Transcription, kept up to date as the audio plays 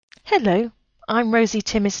Hello, I'm Rosie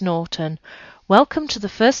Timmis Norton. Welcome to the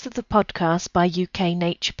first of the podcast by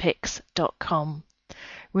UKNaturePics.com.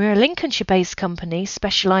 We're a Lincolnshire-based company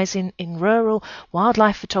specialising in rural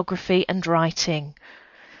wildlife photography and writing.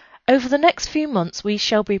 Over the next few months we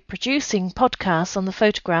shall be producing podcasts on the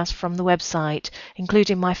photographs from the website,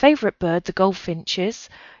 including my favourite bird, the goldfinches,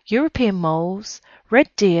 European moles, red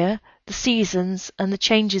deer, the seasons and the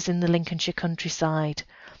changes in the Lincolnshire countryside.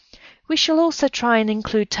 We shall also try and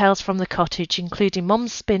include tales from the cottage, including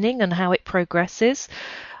Mum's spinning and how it progresses,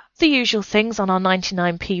 the usual things on our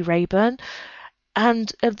 99p Rayburn,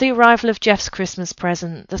 and the arrival of Jeff's Christmas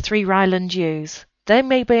present, the 3 Ryland ewes. They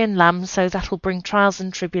may be in lamb, so that'll bring trials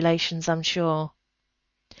and tribulations, I'm sure.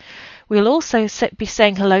 We'll also be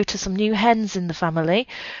saying hello to some new hens in the family.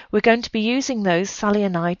 We're going to be using those, Sally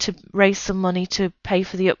and I, to raise some money to pay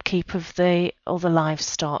for the upkeep of all the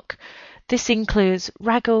livestock. This includes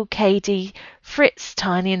Raggle, Cady, Fritz,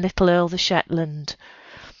 Tiny and little Earl the Shetland.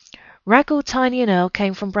 Raggle, Tiny and Earl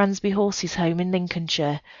came from Bransby Horses Home in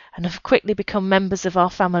Lincolnshire and have quickly become members of our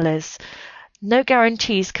families. No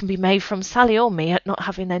guarantees can be made from Sally or me at not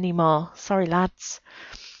having any more. Sorry, lads.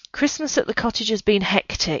 Christmas at the cottage has been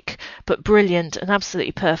hectic, but brilliant and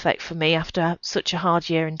absolutely perfect for me after such a hard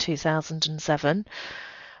year in 2007.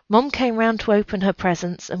 Mum came round to open her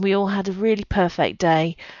presents and we all had a really perfect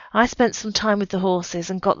day. I spent some time with the horses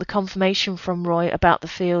and got the confirmation from Roy about the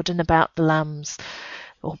field and about the lambs,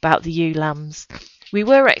 or about the ewe lambs. We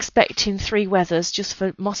were expecting 3 wethers just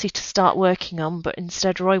for Mossy to start working on, but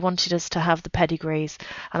instead Roy wanted us to have the pedigrees,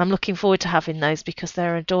 and I'm looking forward to having those because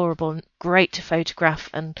they're adorable and great to photograph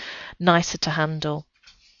and nicer to handle.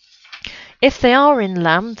 If they are in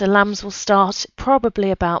lamb, the lambs will start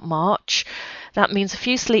probably about March. That means a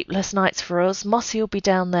few sleepless nights for us. Mossy will be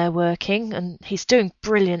down there working, and he's doing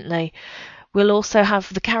brilliantly. We'll also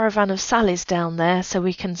have the caravan of Sally's down there, so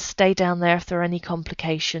we can stay down there if there are any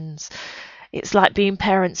complications. It's like being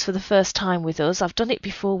parents for the first time with us. I've done it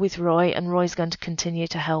before with Roy, and Roy's going to continue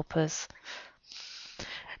to help us.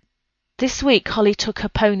 This week, Holly took her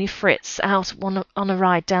pony Fritz out on a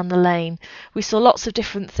ride down the lane. We saw lots of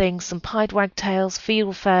different things, some pied wagtails,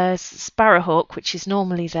 fieldfares, sparrowhawk, which is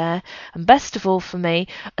normally there, and best of all for me,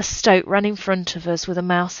 a stoat ran in front of us with a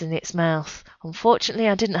mouse in its mouth. Unfortunately,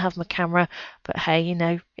 I didn't have my camera, but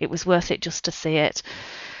hey, it was worth it just to see it.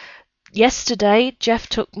 Yesterday, Jeff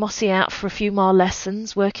took Mossy out for a few more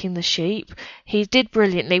lessons, working the sheep. He did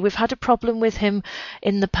brilliantly. We've had a problem with him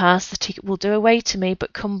in the past that he will do away to me,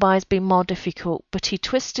 but come by has been more difficult. But he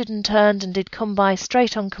twisted and turned and did come by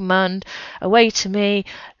straight on command, away to me,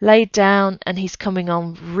 laid down, and he's coming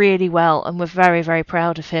on really well, and we're very, very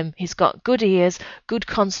proud of him. He's got good ears, good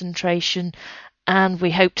concentration, and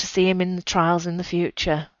we hope to see him in the trials in the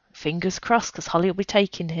future. Fingers crossed, because Holly will be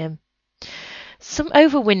taking him.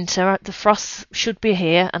 Over winter, the frosts should be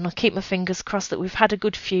here, and I'll keep my fingers crossed that we've had a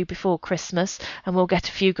good few before Christmas, and we'll get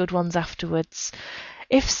a few good ones afterwards.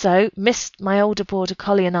 If so, my older border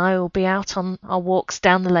collie and I will be out on our walks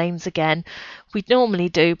down the lanes again. We normally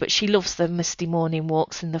do, but she loves the misty morning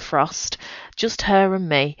walks in the frost. Just her and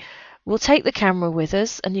me. We'll take the camera with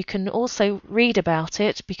us, and you can also read about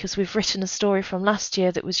it because we've written a story from last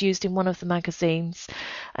year that was used in one of the magazines,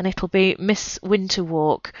 and it'll be Miss Winter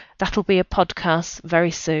Walk. That'll be a podcast very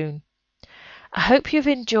soon. I hope you've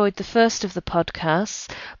enjoyed the first of the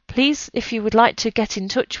podcasts. Please, if you would like to get in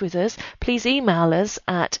touch with us, please email us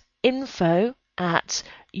at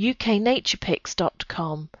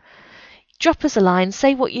info@uknaturepics.com. Drop us a line,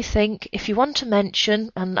 say what you think. If you want to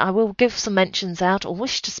mention, and I will give some mentions out, or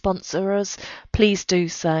wish to sponsor us, please do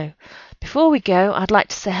so. Before we go, I'd like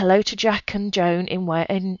to say hello to Jack and Joan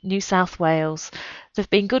in New South Wales. They've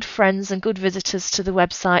been good friends and good visitors to the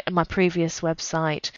website and my previous website.